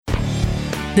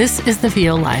This is the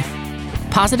VO Life.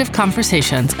 Positive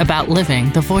conversations about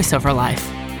living the voiceover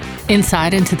life.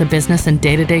 Insight into the business and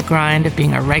day-to-day grind of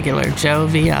being a regular Joe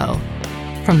VO.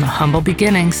 From the humble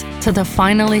beginnings to the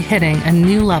finally hitting a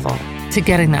new level to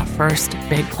getting that first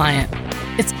big client.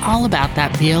 It's all about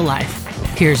that VO life.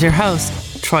 Here's your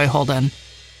host, Troy Holden.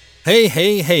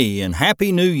 Hey, and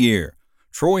Happy New Year.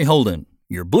 Troy Holden,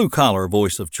 your blue-collar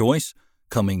voice of choice,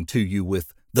 coming to you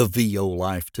with the VO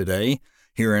Life today,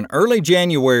 here in early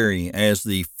January as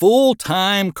the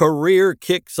full-time career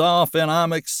kicks off, and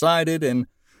I'm excited, and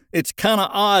it's kind of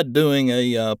odd doing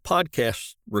a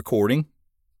podcast recording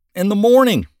in the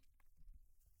morning,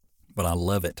 but I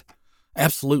love it.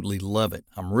 Absolutely love it.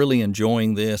 I'm really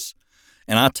enjoying this,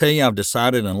 and I tell you, I've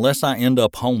decided unless I end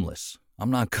up homeless,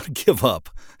 I'm not going to give up.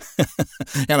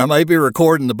 And I may be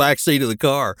recording the back seat of the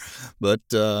car, but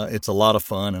it's a lot of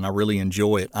fun, and I really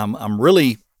enjoy it. I'm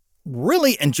really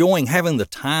enjoying having the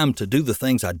time to do the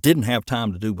things I didn't have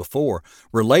time to do before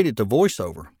related to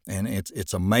voiceover, and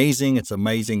it's amazing.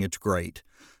 It's great.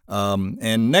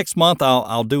 And next month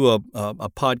I'll do a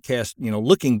podcast,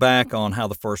 looking back on how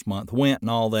the first month went and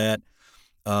all that.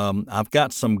 I've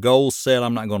got some goals set.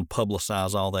 I'm not going to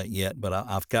publicize all that yet, but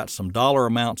I've got some dollar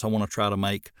amounts I want to try to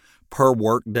make per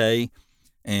work day,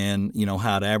 and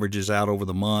how it averages out over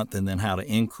the month, and then how to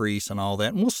increase and all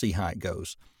that, and we'll see how it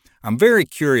goes. I'm very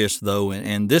curious though,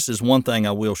 and this is one thing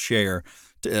I will share.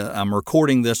 I'm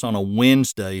recording this on a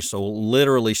Wednesday, so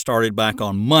literally started back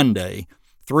on Monday,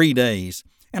 3 days.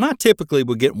 And I typically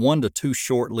would get 1 to 2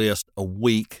 short lists a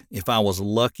week if I was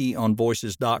lucky on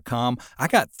voices.com. I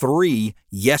got 3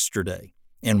 yesterday.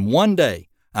 In one day,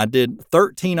 I did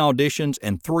 13 auditions,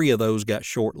 and 3 of those got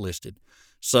shortlisted.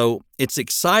 So it's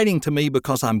exciting to me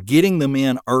because I'm getting them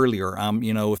in earlier.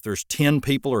 If there's 10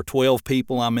 people or 12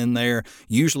 people, I'm in there.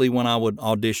 Usually when I would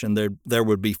audition, there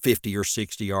would be 50 or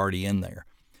 60 already in there.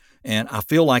 And I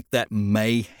feel like that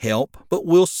may help, but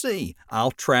we'll see. I'll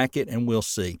track it and we'll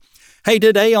see. Hey,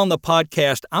 today on the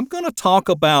podcast, I'm going to talk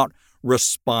about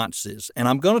responses, and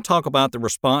I'm going to talk about the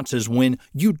responses when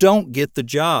you don't get the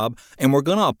job, and we're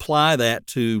going to apply that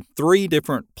to 3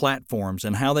 different platforms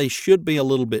and how they should be a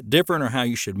little bit different, or how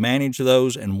you should manage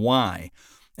those and why.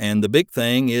 And the big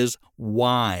thing is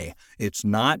why. It's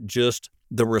not just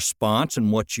the response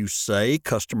and what you say.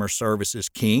 Customer service is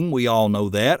king. We all know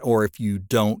that, or if you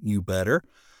don't, you better.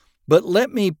 But let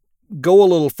me go a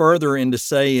little further and to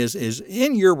say is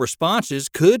in your responses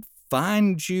could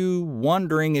find you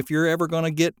wondering if you're ever going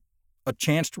to get a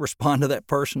chance to respond to that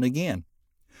person again.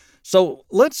 So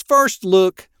let's first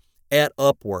look at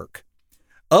Upwork.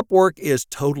 Upwork is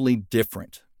totally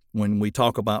different. When we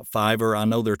talk about Fiverr, I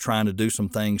know they're trying to do some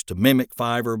things to mimic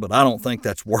Fiverr, but I don't think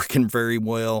that's working very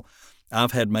well.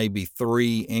 I've had maybe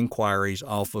 3 inquiries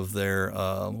off of their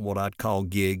what I'd call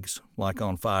gigs, like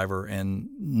on Fiverr, and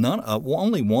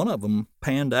only one of them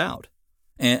panned out.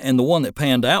 And the one that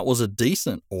panned out was a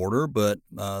decent order, but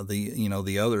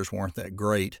the others weren't that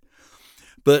great.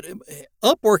 But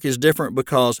Upwork is different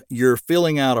because you're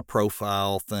filling out a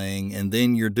profile thing, and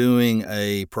then you're doing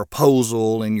a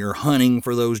proposal, and you're hunting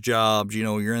for those jobs.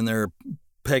 You're in there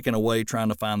pecking away trying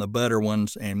to find the better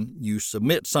ones, and you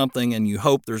submit something, and you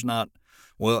hope there's not.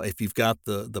 Well, if you've got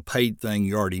the paid thing,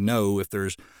 you already know if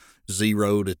there's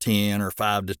 0 to 10 or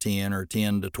 5 to 10 or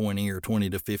 10 to 20 or 20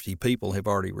 to 50 people have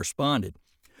already responded.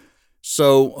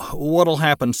 So what'll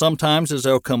happen sometimes is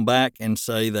they'll come back and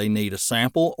say they need a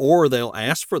sample, or they'll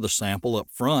ask for the sample up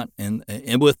front and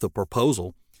with the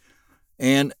proposal.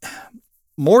 And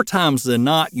more times than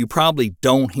not, you probably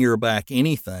don't hear back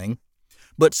anything.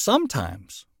 But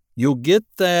sometimes you'll get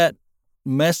that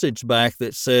message back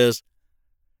that says,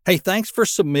 hey, thanks for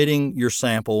submitting your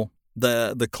sample.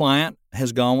 The client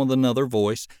has gone with another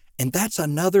voice. And that's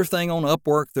another thing on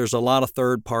Upwork. There's a lot of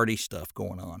third-party stuff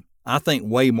going on. I think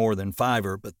way more than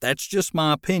Fiverr, but that's just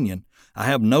my opinion. I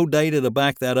have no data to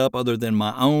back that up other than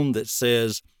my own that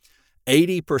says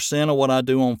 80% of what I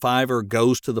do on Fiverr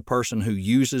goes to the person who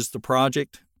uses the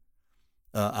project.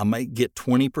 I may get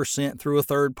 20% through a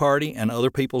third party, and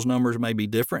other people's numbers may be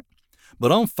different.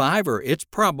 But on Fiverr,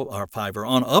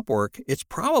 on Upwork, it's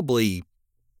probably,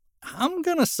 I'm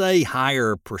going to say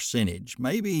higher percentage,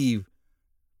 maybe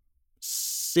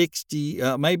 60,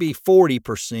 maybe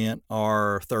 40%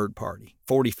 are third party,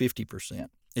 40, 50%.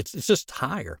 It's just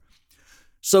higher.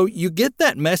 So you get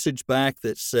that message back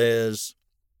that says,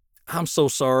 I'm so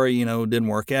sorry, it didn't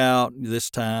work out this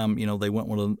time. They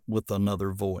went with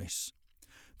another voice.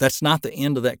 That's not the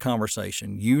end of that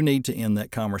conversation. You need to end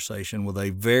that conversation with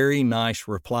a very nice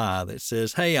reply that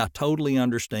says, hey, I totally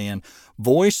understand.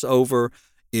 Voiceover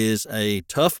is a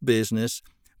tough business.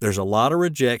 There's a lot of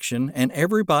rejection, and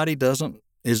everybody doesn't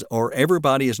or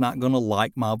everybody is not going to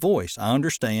like my voice. I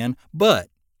understand, but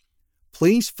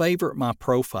please favorite my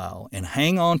profile and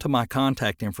hang on to my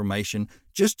contact information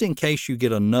just in case you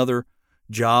get another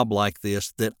job like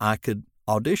this that I could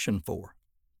audition for.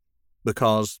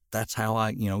 Because that's how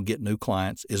I, get new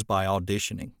clients, is by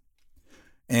auditioning.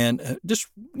 And just,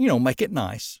 make it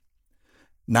nice.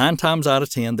 9 times out of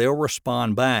 10, they'll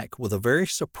respond back with a very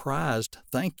surprised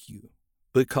thank you,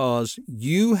 because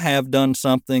you have done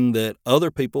something that other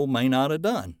people may not have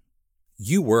done.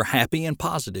 You were happy and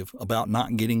positive about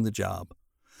not getting the job.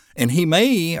 And he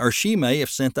may or she may have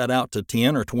sent that out to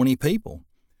 10 or 20 people,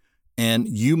 and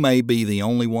you may be the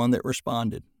only one that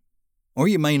responded. Or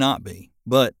you may not be,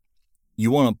 but you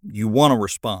want to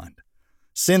respond.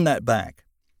 Send that back.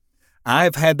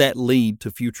 I've had that lead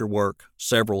to future work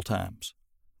several times,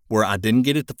 where I didn't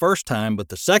get it the first time, but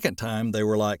the second time they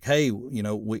were like, hey,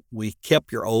 we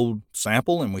kept your old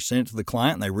sample and we sent it to the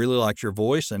client and they really liked your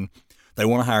voice and they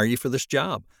want to hire you for this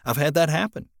job. I've had that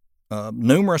happen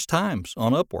numerous times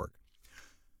on Upwork.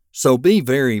 So be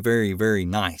very, very, very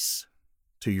nice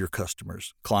to your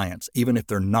customers, clients, even if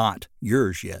they're not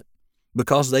yours yet,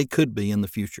 because they could be in the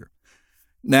future.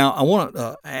 Now, I want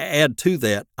to add to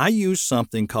that, I use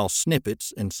something called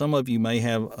snippets, and some of you may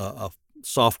have a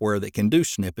software that can do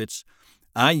snippets.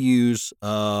 I use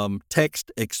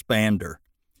Text Expander.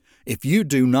 If you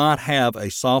do not have a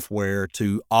software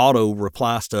to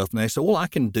auto-reply stuff, and they say, well, I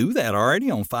can do that already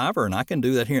on Fiverr, and I can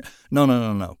do that here.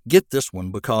 No. Get this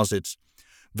one, because it's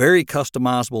very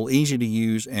customizable, easy to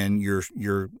use, and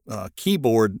your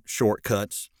keyboard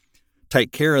shortcuts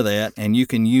take care of that, and you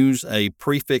can use a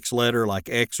prefix letter like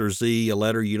X or Z, a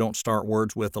letter you don't start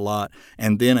words with a lot,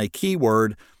 and then a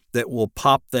keyword that will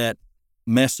pop that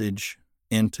message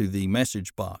into the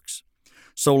message box.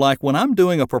 So like when I'm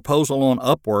doing a proposal on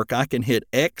Upwork, I can hit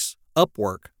X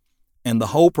Upwork, and the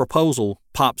whole proposal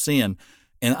pops in,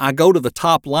 and I go to the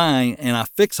top line and I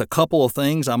fix a couple of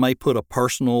things. I may put a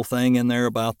personal thing in there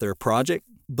about their project,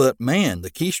 but man,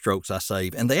 the keystrokes I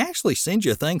save, and they actually send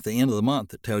you a thing at the end of the month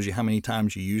that tells you how many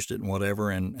times you used it and whatever,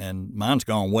 and mine's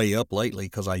gone way up lately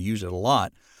because I use it a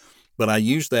lot. But I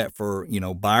use that for,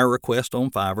 buyer request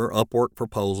on Fiverr, Upwork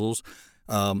proposals.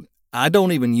 I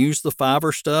don't even use the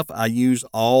Fiverr stuff. I use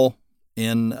all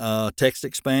in Text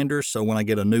Expander. So when I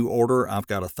get a new order, I've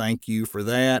got a thank you for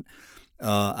that.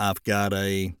 I've got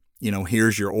a,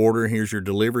 here's your order, here's your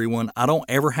delivery one. I don't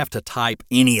ever have to type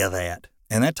any of that.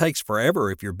 And that takes forever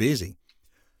if you're busy.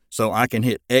 So I can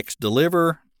hit X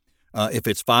deliver. If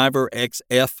it's Fiverr,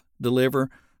 XF deliver.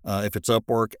 If it's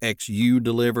Upwork, XU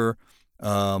deliver.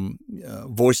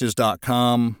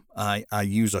 Voices.com, I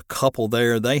use a couple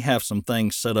there. They have some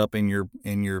things set up in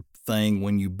your thing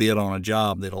when you bid on a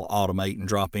job that'll automate and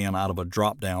drop in out of a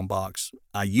drop-down box.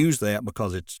 I use that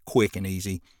because it's quick and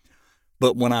easy.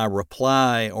 But when I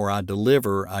reply or I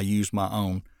deliver, I use my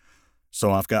own.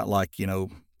 So I've got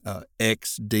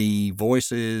XD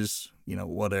voices,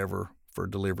 whatever for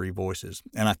delivery voices.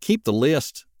 And I keep the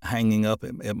list hanging up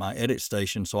at my edit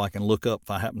station so I can look up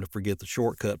if I happen to forget the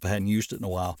shortcut if I hadn't used it in a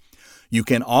while. You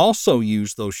can also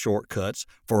use those shortcuts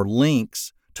for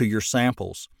links to your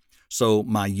samples. So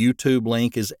my YouTube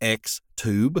link is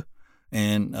XTube,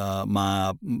 and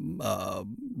my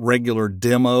regular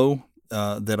demo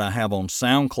that I have on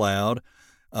SoundCloud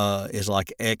is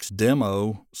like X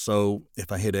demo. So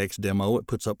if I hit X demo, it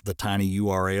puts up the tiny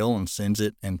URL and sends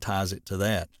it and ties it to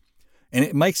that. And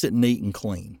it makes it neat and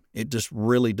clean. It just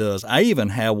really does. I even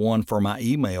have one for my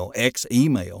email, X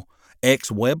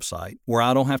website, where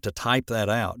I don't have to type that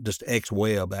out, just X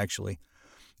web actually.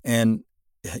 And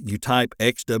you type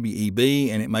XWEB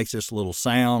and it makes this little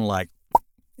sound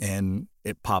and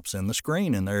it pops in the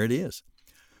screen, and there it is.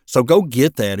 So go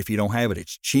get that if you don't have it.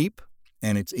 It's cheap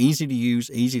and it's easy to use,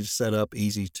 easy to set up,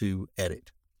 easy to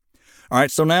edit. All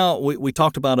right, so now we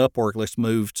talked about Upwork. Let's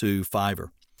move to Fiverr.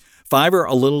 Fiverr,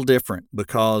 a little different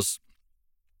because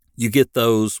you get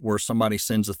those where somebody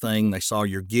sends a thing, they saw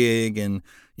your gig and,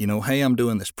 hey, I'm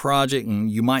doing this project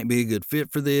and you might be a good fit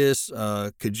for this.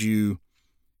 Could you,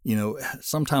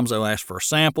 sometimes they'll ask for a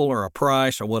sample or a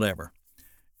price or whatever.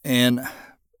 And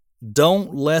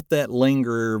don't let that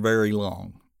linger very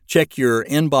long. Check your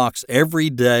inbox every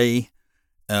day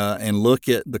and look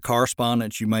at the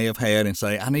correspondence you may have had and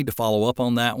say, I need to follow up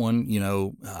on that one.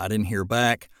 I didn't hear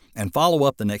back. And follow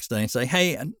up the next day and say,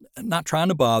 hey, I'm not trying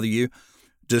to bother you,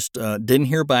 just didn't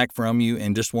hear back from you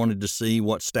and just wanted to see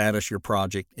what status your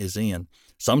project is in.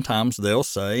 Sometimes they'll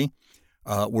say,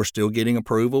 we're still getting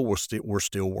approval, we're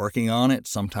still working on it.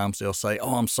 Sometimes they'll say,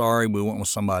 oh, I'm sorry, we went with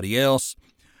somebody else.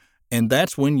 And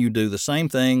that's when you do the same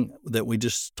thing that we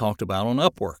just talked about on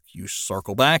Upwork. You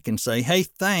circle back and say, hey,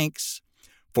 thanks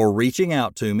for reaching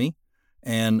out to me.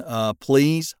 And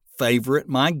please favorite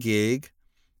my gig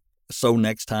so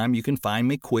next time you can find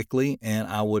me quickly, and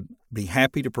I would be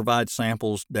happy to provide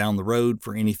samples down the road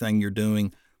for anything you're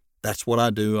doing. That's what I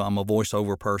do. I'm a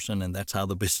voiceover person, and that's how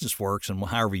the business works, and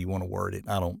however you want to word it.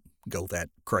 I don't go that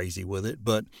crazy with it,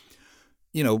 but,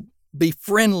 be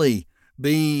friendly,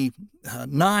 be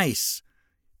nice,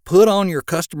 put on your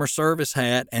customer service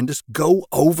hat, and just go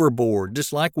overboard,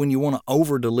 just like when you want to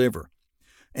over-deliver.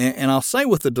 And I'll say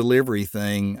with the delivery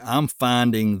thing, I'm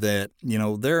finding that,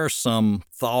 there are some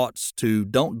thoughts to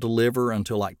don't deliver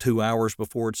until like 2 hours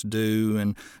before it's due,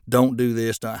 and don't do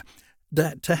this. To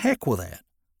heck with that.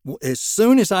 As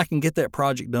soon as I can get that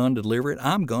project done to deliver it,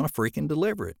 I'm going to freaking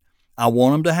deliver it. I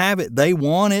want them to have it. They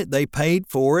want it. They paid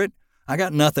for it. I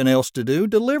got nothing else to do.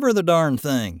 Deliver the darn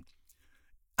thing.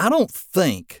 I don't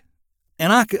think,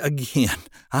 and I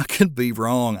could be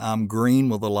wrong. I'm green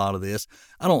with a lot of this.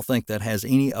 I don't think that has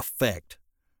any effect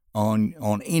on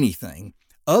anything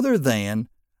other than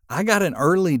I got an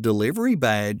early delivery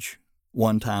badge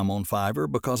one time on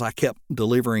Fiverr because I kept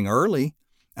delivering early.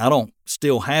 I don't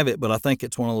still have it, but I think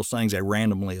it's one of those things they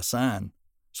randomly assign.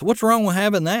 So what's wrong with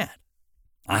having that?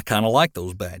 I kind of like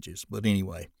those badges, but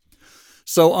anyway.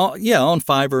 So on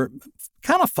Fiverr,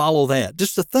 kind of follow that.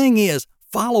 Just the thing is,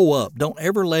 follow up. Don't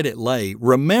ever let it lay.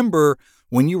 Remember,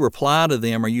 when you reply to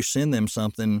them or you send them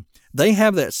something, they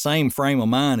have that same frame of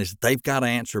mind as they've got to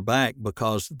answer back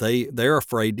because they're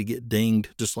afraid to get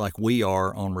dinged just like we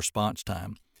are on response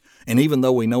time. And even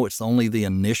though we know it's only the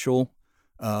initial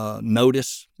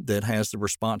notice that has the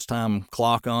response time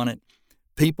clock on it,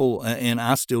 people, and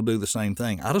I still do the same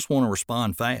thing. I just want to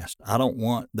respond fast. I don't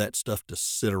want that stuff to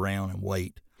sit around and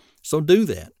wait. So do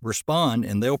that. Respond,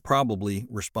 and they'll probably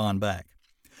respond back.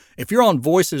 If you're on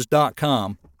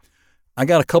voices.com, I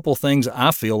got a couple things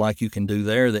I feel like you can do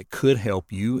there that could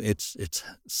help you. It's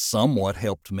somewhat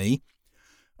helped me.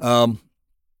 But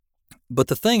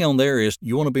the thing on there is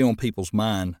you want to be on people's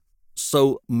mind.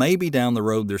 So maybe down the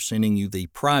road they're sending you the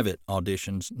private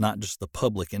auditions, not just the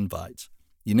public invites.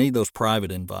 You need those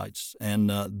private invites, and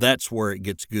that's where it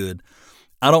gets good.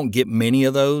 I don't get many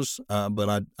of those,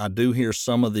 but I do hear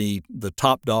some of the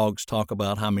top dogs talk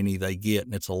about how many they get,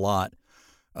 and it's a lot.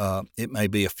 It may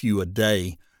be a few a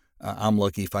day. I'm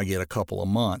lucky if I get a couple a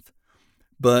month.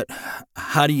 But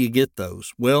how do you get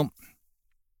those? Well,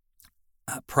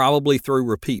 probably through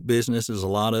repeat business is a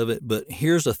lot of it. But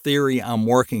here's a theory I'm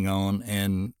working on,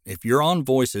 and if you're on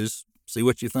Voices, see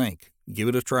what you think. Give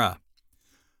it a try.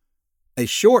 A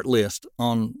short list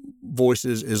on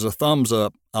Voices is a thumbs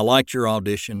up. I liked your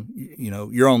audition.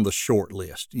 You're on the short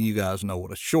list. You guys know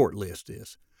what a short list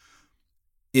is.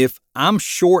 If I'm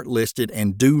shortlisted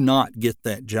and do not get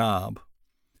that job,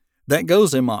 that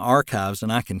goes in my archives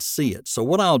and I can see it. So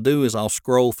what I'll do is I'll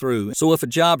scroll through. So if a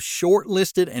job's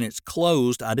shortlisted and it's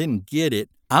closed, I didn't get it,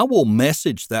 I will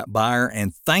message that buyer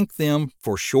and thank them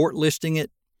for shortlisting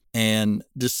it and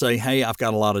just say, hey, I've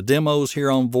got a lot of demos here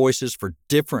on Voices for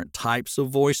different types of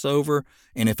voiceover.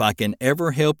 And if I can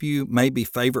ever help you, maybe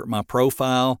favorite my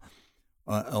profile.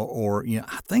 Or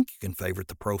I think you can favorite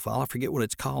the profile. I forget what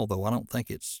it's called, though. I don't think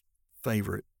it's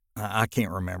favorite. I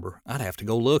can't remember. I'd have to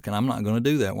go look, and I'm not going to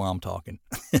do that while I'm talking.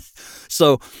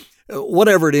 So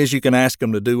whatever it is you can ask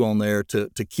them to do on there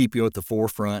to keep you at the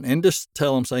forefront, and just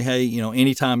tell them, say, hey,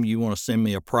 anytime you want to send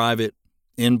me a private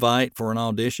invite for an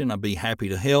audition, I'd be happy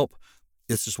to help.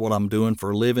 This is what I'm doing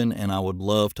for a living, and I would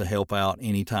love to help out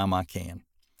anytime I can.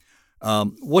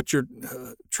 What you're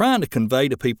trying to convey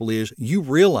to people is you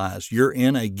realize you're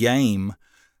in a game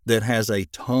that has a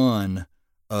ton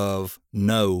of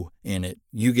no in it.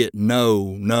 You get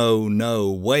no,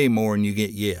 way more than you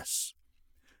get yes.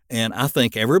 And I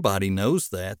think everybody knows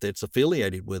that's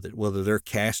affiliated with it, whether they're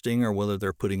casting or whether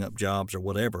they're putting up jobs or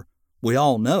whatever. We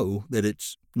all know that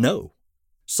it's no.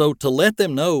 So to let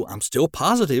them know I'm still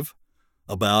positive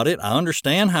about it. I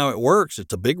understand how it works.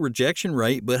 It's a big rejection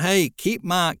rate, but hey, keep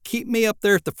me up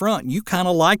there at the front. You kind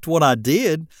of liked what I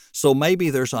did, so maybe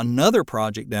there's another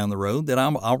project down the road that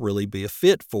I'll really be a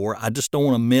fit for. I just don't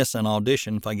want to miss an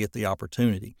audition if I get the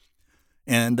opportunity.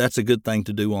 And that's a good thing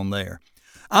to do on there.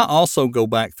 I also go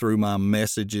back through my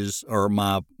messages or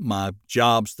my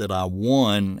jobs that I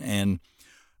won, and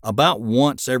about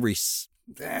once every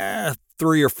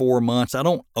 3 or 4 months, I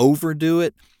don't overdo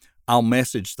it. I'll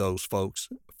message those folks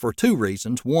for 2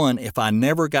 reasons. 1, if I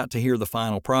never got to hear the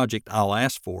final project, I'll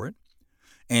ask for it.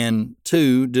 And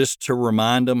 2, just to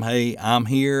remind them, hey, I'm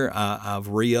here. I've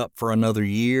re-upped for another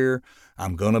year.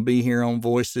 I'm going to be here on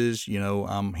Voices.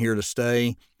 I'm here to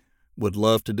stay. Would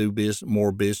love to do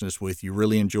more business with you.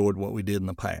 Really enjoyed what we did in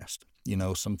the past.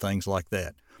 Some things like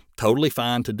that. Totally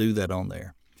fine to do that on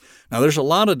there. Now, there's a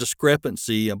lot of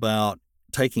discrepancy about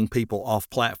taking people off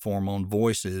platform on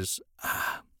voices.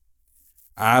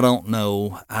 I don't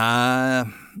know.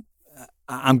 I'm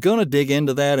going to dig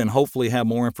into that and hopefully have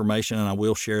more information, and I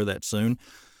will share that soon.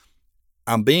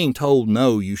 I'm being told,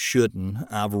 no, you shouldn't.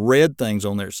 I've read things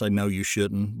on there that say, no, you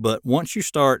shouldn't. But once you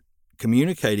start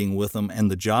communicating with them and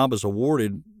the job is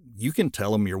awarded, you can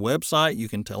tell them your website, you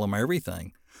can tell them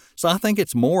everything. So I think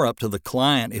it's more up to the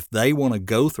client if they want to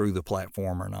go through the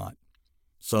platform or not.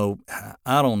 So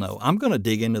I don't know. I'm going to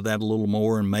dig into that a little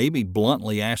more and maybe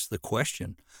bluntly ask the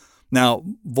question. Now,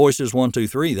 Voices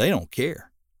 123, they don't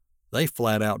care. They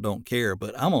flat out don't care.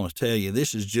 But I'm going to tell you,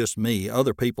 this is just me.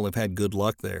 Other people have had good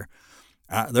luck there.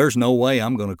 There's no way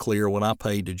I'm going to clear what I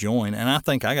paid to join. And I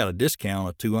think I got a discount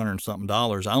of $200 and something.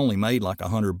 I only made like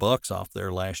 $100 off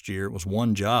there last year. It was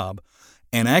one job.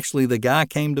 And actually, the guy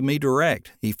came to me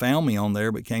direct. He found me on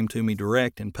there, but came to me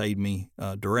direct and paid me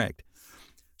direct.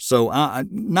 So I'm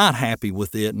not happy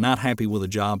with it, not happy with the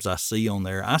jobs I see on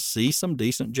there. I see some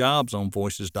decent jobs on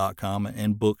voices.com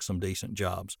and book some decent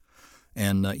jobs.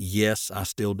 And yes, I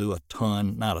still do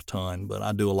not a ton, but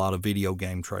I do a lot of video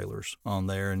game trailers on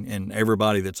there. And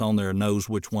everybody that's on there knows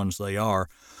which ones they are.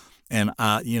 And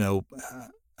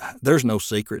there's no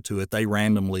secret to it. They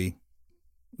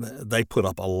put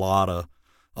up a lot of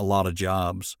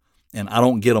jobs, and I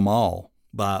don't get them all.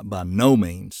 By no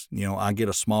means. I get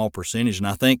a small percentage, and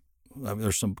I think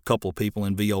there's a couple of people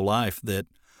in VO Life that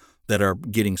are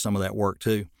getting some of that work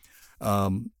too.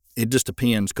 It just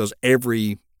depends, because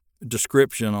every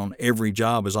description on every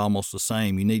job is almost the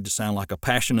same. You need to sound like a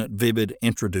passionate, vivid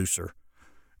introducer,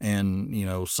 and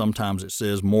sometimes it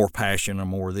says more passion or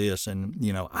more this, and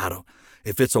I don't.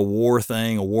 If it's a war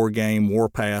thing, a war game,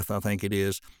 Warpath, I think it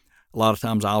is. A lot of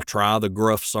times I'll try the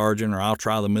gruff sergeant or I'll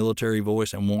try the military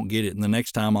voice and won't get it. And the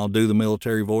next time I'll do the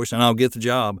military voice and I'll get the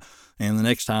job. And the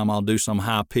next time I'll do some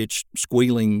high-pitched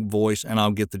squealing voice and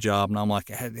I'll get the job. And I'm like,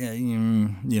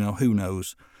 who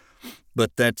knows?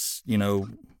 But that's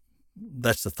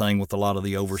the thing with a lot of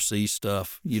the overseas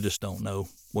stuff. You just don't know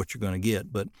what you're going to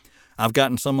get. But I've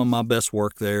gotten some of my best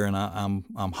work there, and I'm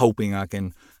hoping I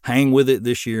can hang with it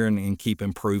this year and keep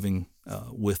improving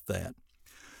with that.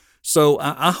 So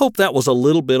I hope that was a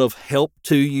little bit of help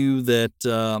to you, that,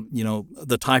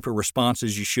 the type of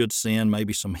responses you should send,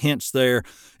 maybe some hints there.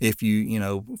 If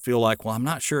you, feel like, well, I'm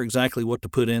not sure exactly what to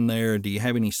put in there. Do you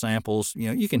have any samples?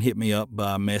 You can hit me up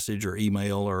by message or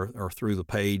email or through the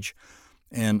page,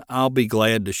 and I'll be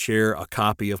glad to share a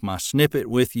copy of my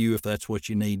snippet with you if that's what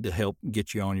you need to help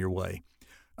get you on your way.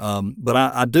 But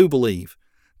I do believe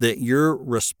that your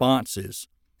responses,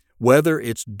 whether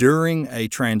it's during a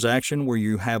transaction where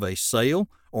you have a sale,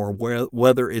 or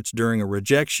whether it's during a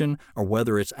rejection, or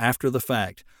whether it's after the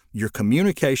fact, your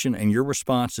communication and your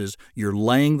responses, you're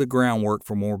laying the groundwork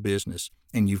for more business,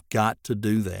 and you've got to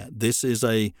do that. This is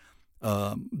a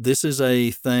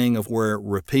thing of where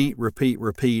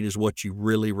repeat is what you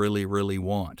really, really, really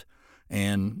want.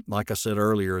 And like I said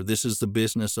earlier, this is the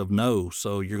business of no,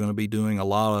 so you're going to be doing a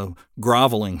lot of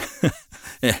groveling.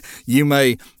 You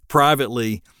may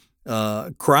privately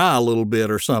cry a little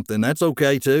bit or something. That's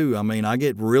okay too. I mean, I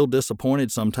get real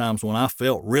disappointed sometimes when I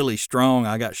felt really strong.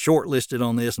 I got shortlisted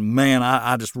on this, and man,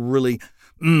 I just really,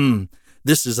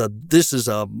 this is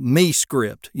a me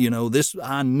script.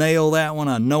 I nailed that one.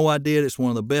 I know I did. It's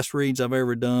one of the best reads I've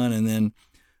ever done. And then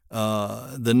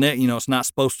it's not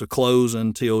supposed to close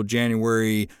until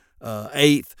January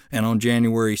 8th, and on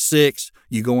January 6th,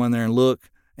 you go in there and look,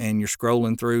 and you're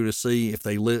scrolling through to see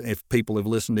if people have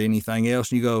listened to anything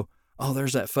else, and you go, oh,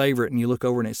 there's that favorite, and you look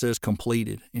over and it says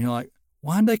completed. And you're like,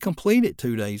 why'd they complete it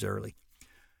 2 days early?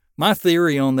 My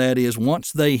theory on that is,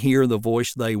 once they hear the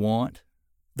voice they want,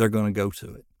 they're going to go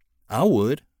to it. I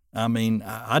would. I mean,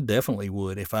 I definitely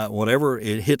would. If whatever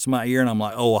it hits my ear and I'm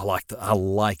like, oh, I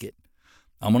like it,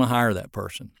 I'm going to hire that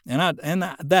person. And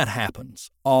that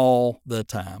happens all the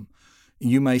time.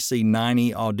 You may see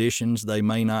 90 auditions. They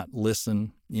may not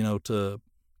listen, to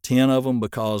 10 of them,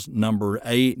 because number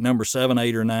 7,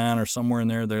 8, or 9, or somewhere in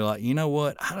there, they're like, you know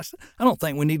what? I don't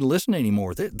think we need to listen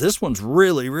anymore. This one's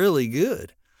really, really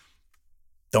good.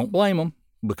 Don't blame them,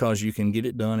 because you can get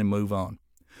it done and move on.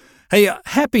 Hey,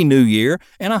 Happy New Year,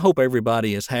 and I hope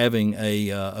everybody is having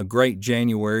a great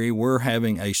January. We're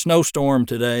having a snowstorm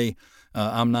today.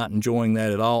 I'm not enjoying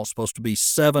that at all. It's supposed to be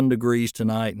 7 degrees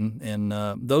tonight, and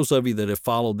those of you that have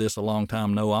followed this a long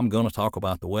time know I'm going to talk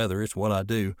about the weather. It's what I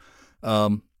do.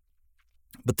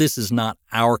 But this is not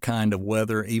our kind of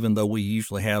weather, even though we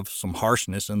usually have some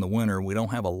harshness in the winter. We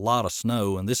don't have a lot of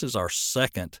snow, and this is our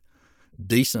second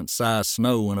decent-sized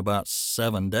snow in about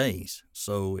 7 days,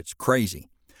 so it's crazy.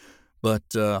 But,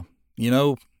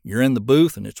 You're in the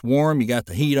booth and it's warm, you got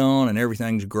the heat on, and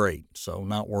everything's great. So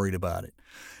not worried about it.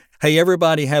 Hey,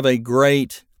 everybody, have a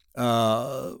great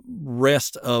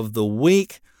rest of the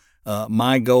week.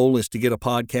 My goal is to get a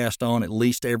podcast on at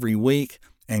least every week.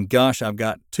 And gosh, I've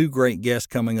got 2 great guests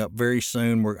coming up very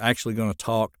soon. We're actually going to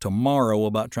talk tomorrow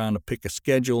about trying to pick a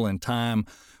schedule and time.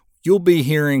 You'll be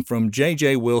hearing from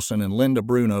J.J. Wilson and Linda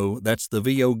Bruno. That's the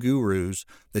VO gurus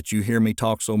that you hear me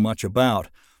talk so much about,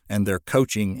 and their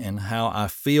coaching and how I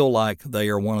feel like they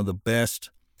are one of the best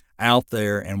out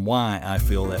there and why I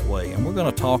feel that way. And we're going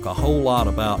to talk a whole lot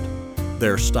about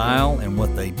their style and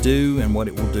what they do and what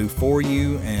it will do for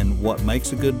you and what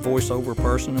makes a good voiceover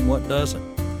person and what doesn't.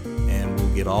 And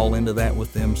we'll get all into that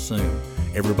with them soon.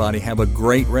 Everybody have a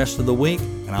great rest of the week,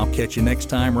 and I'll catch you next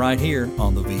time right here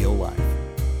on the VO Life.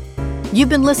 You've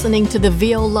been listening to the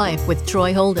VO Life with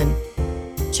Troy Holden.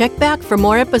 Check back for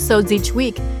more episodes each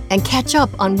week and catch up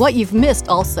on what you've missed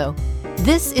also.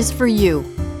 This is for you,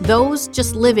 those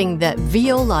just living that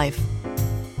VO life.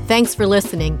 Thanks for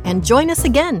listening and join us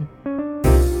again.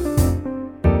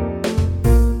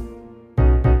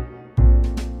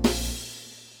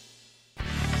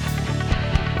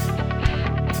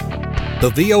 The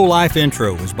VO Life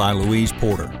intro is by Louise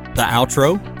Porter. The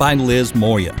outro by Liz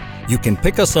Moya. You can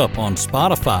pick us up on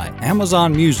Spotify,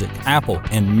 Amazon Music, Apple,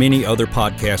 and many other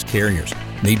podcast carriers.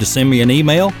 Need to send me an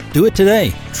email? Do it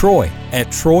today.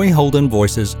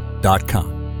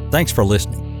 Troy@troyholdenvoices.com. Thanks for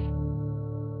listening.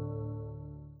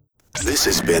 This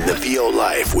has been the VO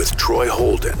Life with Troy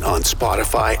Holden on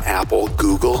Spotify, Apple,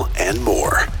 Google, and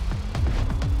more.